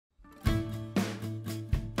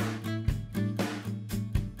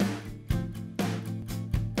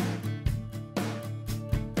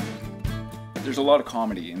There's a lot of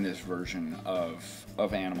comedy in this version of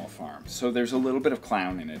Animal Farm, so there's a little bit of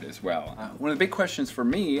clown in it as well. One of the big questions for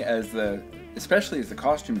me, especially as the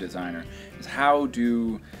costume designer, is how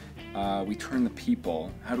do we turn the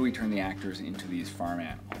people, how do we turn the actors into these farm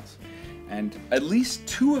animals? And at least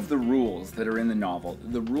two of the rules that are in the novel,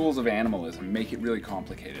 the rules of animalism, make it really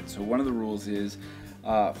complicated. So one of the rules is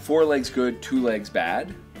 4 legs good, 2 legs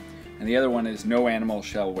bad, and the other one is no animal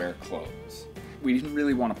shall wear clothes. We didn't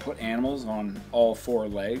really want to put animals on all 4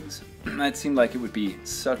 legs. That seemed like it would be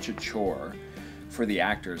such a chore for the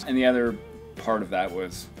actors. And the other part of that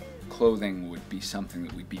was clothing would be something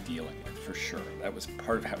that we'd be dealing with for sure. That was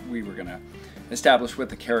part of how we were going to establish what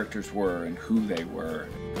the characters were and who they were.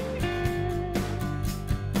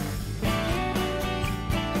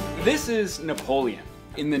 This is Napoleon.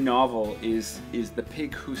 In the novel is the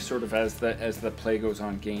pig who sort of, as the play goes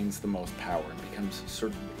on, gains the most power and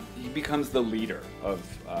becomes the leader of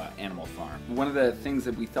Animal Farm. One of the things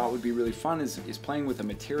that we thought would be really fun is playing with a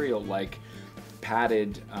material like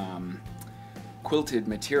padded, quilted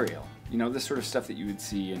material. You know, the sort of stuff that you would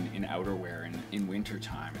see in outerwear in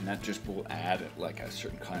wintertime, and that just will add like a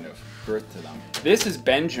certain kind of girth to them. This is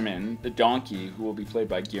Benjamin, the donkey, who will be played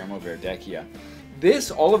by Guillermo Verdecchia.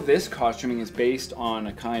 All of this costuming is based on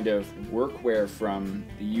a kind of workwear from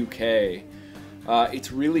the UK.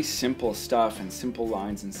 It's really simple stuff and simple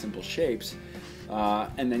lines and simple shapes.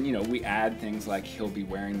 And then, you know, we add things like he'll be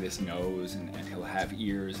wearing this nose and he'll have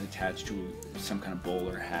ears attached to some kind of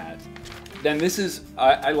bowler hat. Then this is,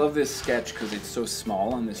 I love this sketch because it's so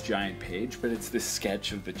small on this giant page, but it's this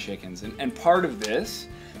sketch of the chickens. And part of this,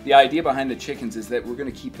 the idea behind the chickens is that we're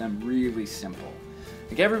going to keep them really simple.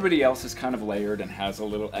 Like everybody else is kind of layered and has a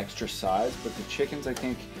little extra size, but the chickens, I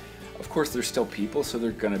think, of course they're still people, so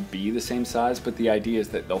they're gonna be the same size, but the idea is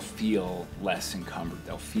that they'll feel less encumbered.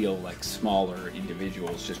 They'll feel like smaller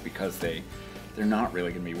individuals just because they're not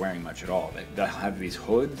really gonna be wearing much at all. They'll have these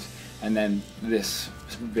hoods and then this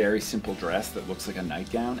very simple dress that looks like a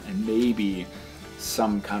nightgown and maybe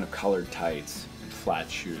some kind of colored tights and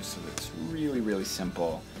flat shoes, so it's really, really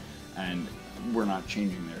simple and we're not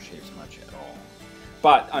changing their shapes much at all.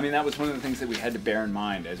 But, I mean, that was one of the things that we had to bear in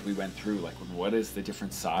mind as we went through, like, what is the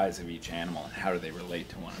different size of each animal and how do they relate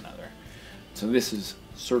to one another? So this is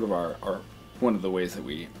sort of one of the ways that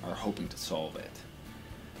we are hoping to solve it.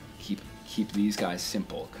 Keep these guys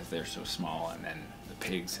simple because they're so small, and then the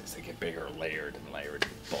pigs, as they get bigger, layered and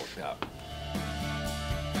bulked up.